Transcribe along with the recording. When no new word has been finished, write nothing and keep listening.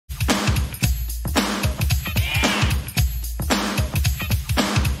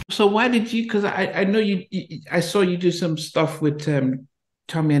So why did you? Because I know I saw you do some stuff with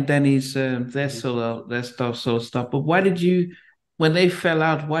Tommy and Denny's their Mhm. solo their stuff. But why did you when they fell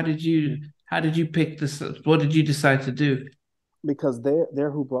out? Why did you? How did you pick this? What did you decide to do? Because they're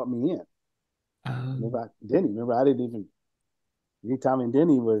who brought me in. Remember, Um, Denny. Remember, I didn't even. Tommy and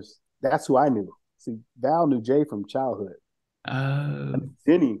Denny was that's who I knew. See, Val knew Jay from childhood. I knew um,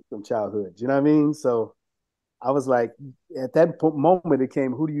 Denny from childhood. You know what I mean? So I was like, at that moment, it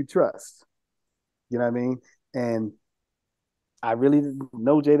came, who do you trust? You know what I mean? And I really didn't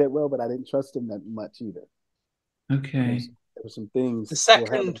know Jay that well, but I didn't trust him that much either. okay. There were some The things that were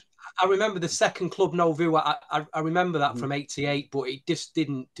happening. second, I remember the second Club Nouveau. I remember that Mhm. from '88, but it just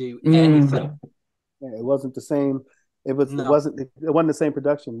didn't do anything. Mm, Yeah, it wasn't the same. No, It wasn't the same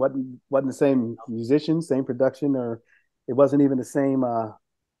production. Wasn't the same musician, same production, or it wasn't even the same uh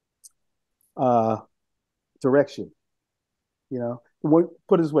direction. You know,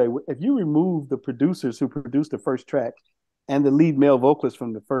 put it this way: if you remove the producers who produced the first track and the lead male vocalist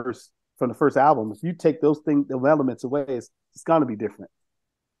from the first album, if you take the elements away, it's gonna be different.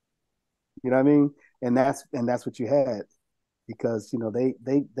 You know what I mean? And that's what you had because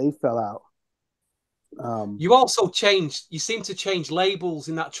they fell out. Um, you also changed. You seem to change labels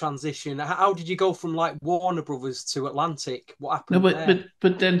in that transition. How did you go from like Warner Brothers to Atlantic? What no, happened there?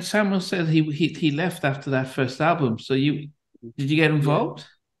 but then Samuel said he left after that first album. So you did you get Yeah. involved?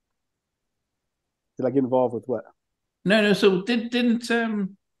 did I get involved with what? No. So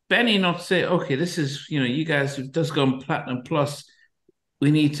didn't Benny not say, okay, this is you guys have just gone platinum plus. We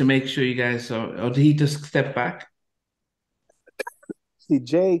need to make sure you guys are, or did he just step back? See,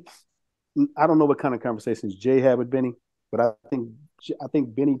 Jay, I don't know what kind of conversations Jay had with Benny, but I think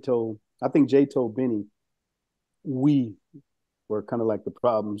Jay told Benny we were kind of like the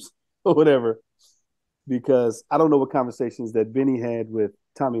problems or whatever because I don't know what conversations that Benny had with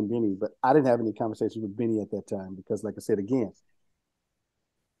Tommy and Benny, but I didn't have any conversations with Benny at that time because, like I said again,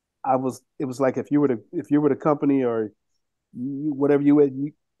 it was like if you were the company or whatever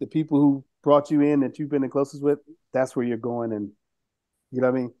the people who brought you in that you've been the closest with, that's where you're going, and you know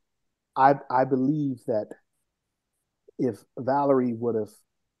what I mean. I believe that if Valerie would have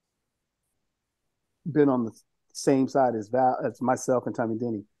been on the same side as myself and Tommy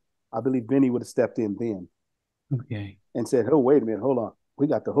Denny, I believe Benny would have stepped in then Okay. and said, "Oh, wait a minute, hold on. We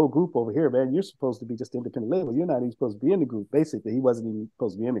got the whole group over here, man. You're supposed to be just independent label. You're not even supposed to be in the group." Basically, he wasn't even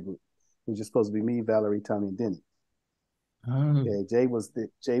supposed to be in the group. It was just supposed to be me, Valerie, Tommy, and Denny. Oh, Yeah, Jay was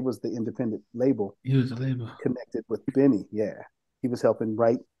the independent label he was a label. connected with Benny. Yeah, he was helping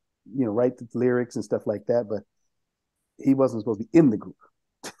write the lyrics and stuff like that, but he wasn't supposed to be in the group.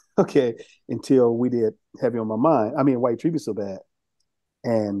 Okay, until we did Heavy on My Mind. I mean, White Tree Was So Bad,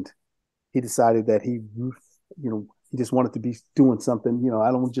 and he decided that he just wanted to be doing something.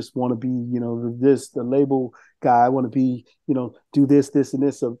 I don't just want to be, the label guy. I want to be, do this, and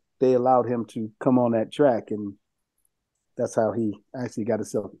this. So they allowed him to come on that track, and that's how he actually got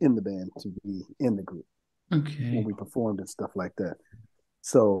himself in the band to be in the group when Okay. we performed and stuff like that.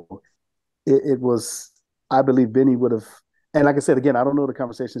 So it was, I believe Benny would have, and like I said again, I don't know the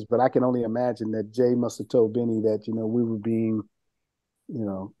conversations, but I can only imagine that Jay must have told Benny that we were being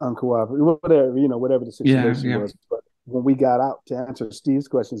uncooperative, whatever the Yeah, situation yeah. was. But when we got out to answer Steve's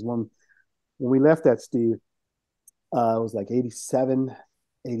questions, when we left that Steve, it was like 87,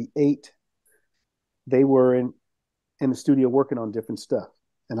 88. They were in the studio working on different stuff.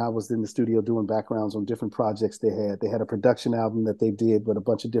 And I was in the studio doing backgrounds on different projects they had. They had a production album that they did with a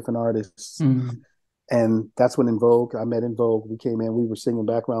bunch of different artists. Mm, And that's when In Vogue, I met In Vogue. We came in, we were singing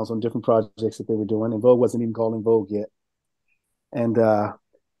backgrounds on different projects that they were doing. In Vogue wasn't even called In Vogue yet. And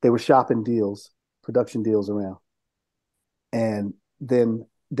they were shopping deals, production deals around. And then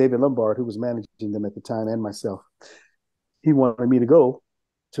David Lombard, who was managing them at the time, and myself, he wanted me to go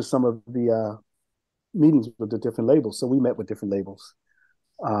to some of the meetings with the different labels. So we met with different labels.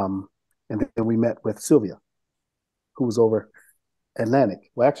 Um, and then we met with Sylvia, who was over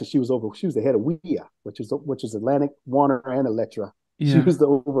Atlantic. Well, actually, she was the head of WIA, which is Atlantic, Warner, and Elektra. She yeah. was the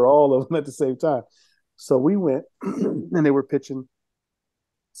over all of them at the same time. So we went, and they were pitching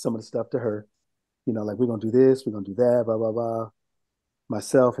some of the stuff to her. Like we're gonna do this, we're gonna do that, blah blah blah.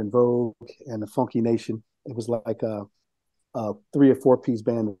 Myself and Vogue and the Funky Nation. It was like a 3 or 4 piece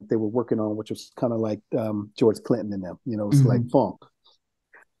band that they were working on, which was kind of like George Clinton and them. It's like Hmm. funk.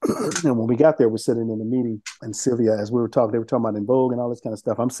 And when we got there, we're sitting in the meeting, and Sylvia, as we were talking, they were talking about In Vogue and all this kind of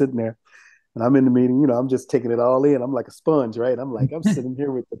stuff. I'm sitting there, and I'm in the meeting. I'm just taking it all in. I'm like a sponge, right? I'm sitting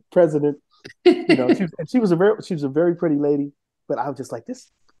here with the president. She was a very pretty lady, but I was just like,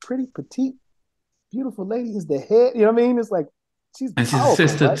 this pretty petite, beautiful lady is the head. You know what I mean? It's like she's And she's a powerful,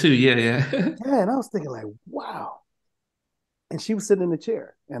 sister right? too. Yeah, yeah. Yeah, and I was thinking like, wow. And she was sitting in the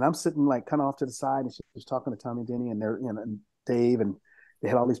chair, and I'm sitting like kind of off to the side, and she was talking to Tommy Denny and they're, and Dave, and they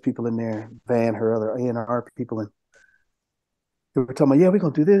had all these people in there, Van, her other A&R people, and they were talking about, yeah, we're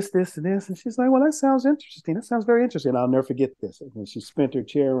gonna do this, this, and this. And she's like, well, that sounds interesting. That sounds very interesting. I'll never forget this. And she spun her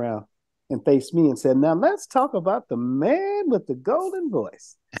chair around and faced me and said, now let's talk about the man with the golden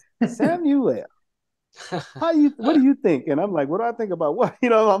voice, Samuelle. What do you think? And I'm like, what do I think about what?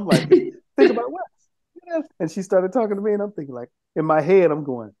 I'm like, think about what? Yeah. And she started talking to me, and I'm thinking like, in my head, I'm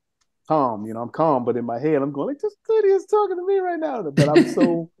going, calm, I'm calm, but in my head, I'm going like, this lady is talking to me right now. But I'm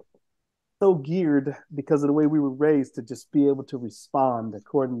so geared because of the way we were raised to just be able to respond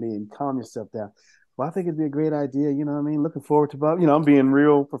accordingly and calm yourself down. Well, I think it'd be a great idea. You know what I mean? Looking forward to, I'm being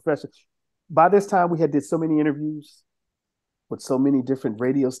real professional. By this time, we had did so many interviews with so many different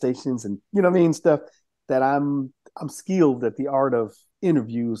radio stations and, stuff that I'm skilled at the art of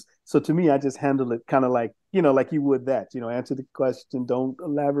interviews. So to me, I just handle it kind of like, like you would that, answer the question, don't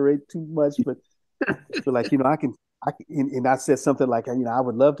elaborate too much, but like, I can, and I said something like, I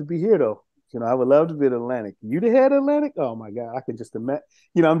would love to be here though. I would love to be in Atlantic. You the head of Atlantic? Oh my God, I can just imagine.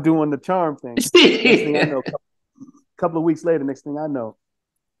 I'm doing the charm thing. Next thing I know, a couple of weeks later, next thing I know,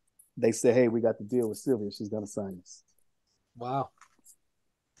 they say, hey, we got the deal with Sylvia. She's gonna sign us. Wow.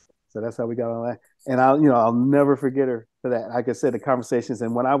 So that's how we got on that. And I'll never forget her for that. Like I said, the conversations.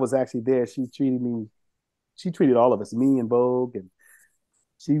 And when I was actually there, she treated all of us, me and Vogue, and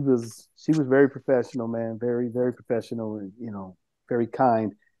she was very professional, man, very, very professional, and very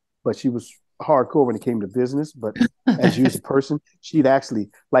kind. But she was hardcore when it came to business. But as you as a person, she'd actually,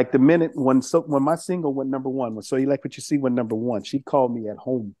 like the minute when my single went number one, when So You Like What You See went number one, she called me at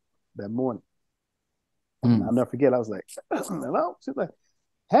home that morning. And I'll never forget. I was like, hello. She's like,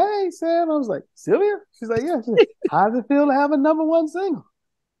 hey, Sam. I was like, Sylvia? She's like, yeah. She's like, how does it feel to have a number one single?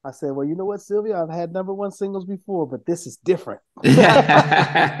 I said, well, you know what, Sylvia? I've had number one singles before, but this is different.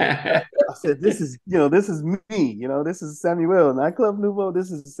 I said, this is me. This is Samuelle, not Club Nouveau. This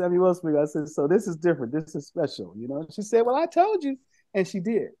is Samuelle speaking. I said, so this is different. This is special. She said, well, I told you. And she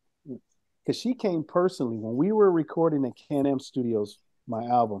did. Because she came personally when we were recording at Can-Am Studios, my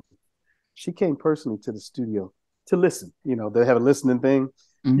album. She came personally to the studio to listen. They have a listening thing.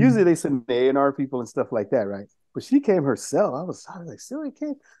 Mm-hmm. Usually they send the A&R people and stuff like that, right? But she came herself. I was like, Sylvia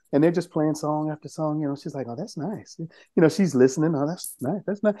came. And they're just playing song after song. She's like, oh, that's nice. She's listening. Oh, that's nice.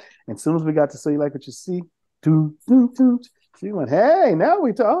 That's nice. And as soon as we got to So You Like What You See, she went, hey, now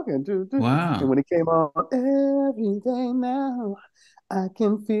we talking. Wow. And when it came on, every day now, I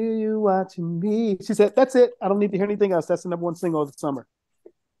can feel you watching me. She said, that's it. I don't need to hear anything else. That's the number one single of the summer.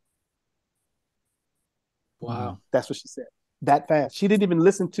 Wow. That's what she said. That fast. She didn't even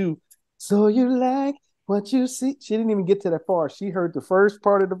listen to So You Like What You See. She didn't even get to that far. She heard the first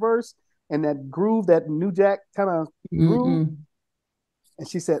part of the verse and that groove, that New Jack kind of groove. And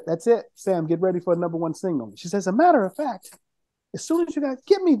she said, that's it. Sam, get ready for a number one single. She says, as a matter of fact, as soon as you guys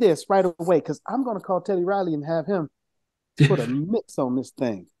give me this right away, because I'm going to call Teddy Riley and have him put a mix on this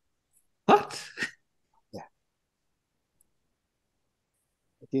thing. What? Yeah.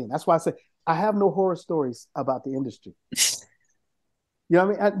 Again, that's why I say I have no horror stories about the industry. You know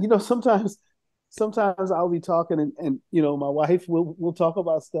what I mean? Sometimes I'll be talking and my wife will talk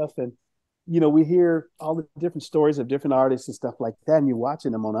about stuff and, we hear all the different stories of different artists and stuff like that. And you're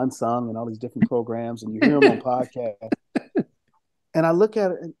watching them on Unsung and all these different programs and you hear them on podcasts. And I look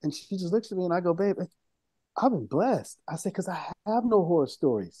at it and she just looks at me and I go, babe, I've been blessed. I said, because I have no horror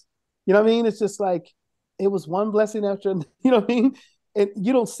stories. You know what I mean? It's just like, it was one blessing after, you know what I mean? And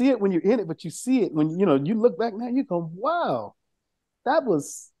you don't see it when you're in it, but you see it when, you look back now, you go, wow, that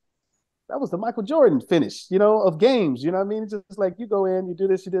was the Michael Jordan finish, of games. You know what I mean? It's just like you go in, you do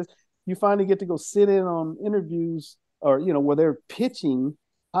this, you finally get to go sit in on interviews or, where they're pitching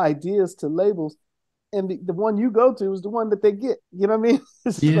ideas to labels. And the one you go to is the one that they get. You know what I mean?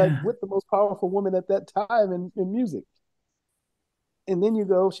 It's like with the most powerful woman at that time in music. And then you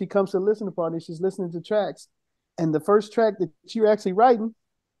go, she comes to the listening party, she's listening to tracks. And the first track that you're actually writing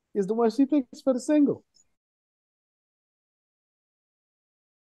is the one she picks for the single.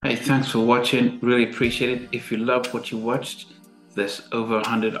 Hey, thanks for watching. Really appreciate it. If you loved what you watched, there's over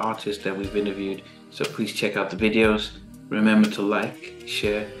 100 artists that we've interviewed. So please check out the videos. Remember to like,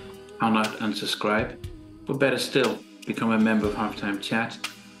 share, how not, and subscribe. But better still, become a member of Halftime Chat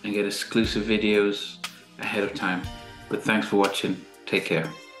and get exclusive videos ahead of time. But thanks for watching. Take care.